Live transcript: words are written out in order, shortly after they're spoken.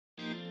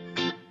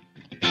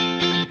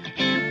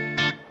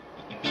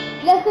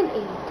Lesson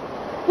 8.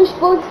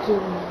 Fishbones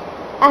dream.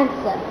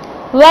 Answer.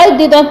 Why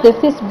did not the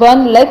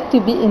fishbone like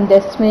to be in the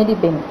smelly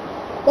bin?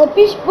 The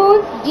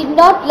fishbones did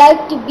not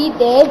like to be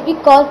there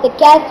because the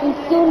cats will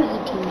soon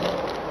eat him.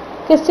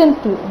 Question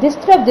 2.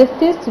 Describe the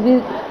fish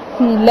with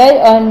he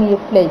lay on your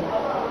plate.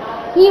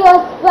 He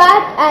was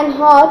fat and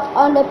hot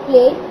on a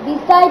plate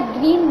beside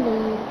green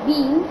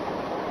beans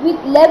with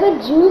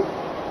lemon juice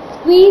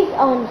squeezed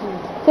on him.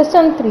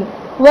 Question 3.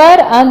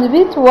 Where and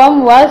which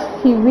worm was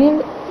he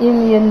with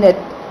in your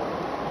net?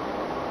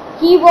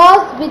 He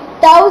was with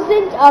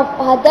thousands of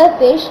other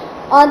fish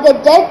on the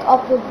deck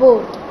of a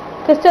boat.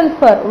 Question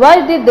 4.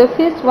 Why did the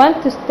fish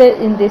want to stay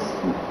in the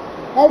sea?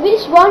 The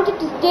fish wanted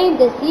to stay in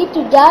the sea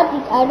to dart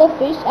with other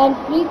fish and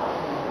flick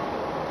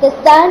the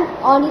sand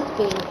on his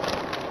face.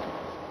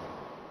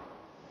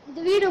 இந்த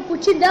video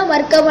பிடிச்சிருந்தா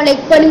மறக்காம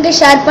like பண்ணுங்க,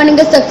 share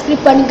பண்ணுங்க,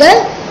 subscribe பண்ணுங்க.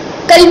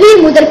 கல்வி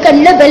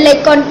முதற்கண்ணில் bell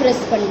icon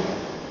press பண்ணுங்க.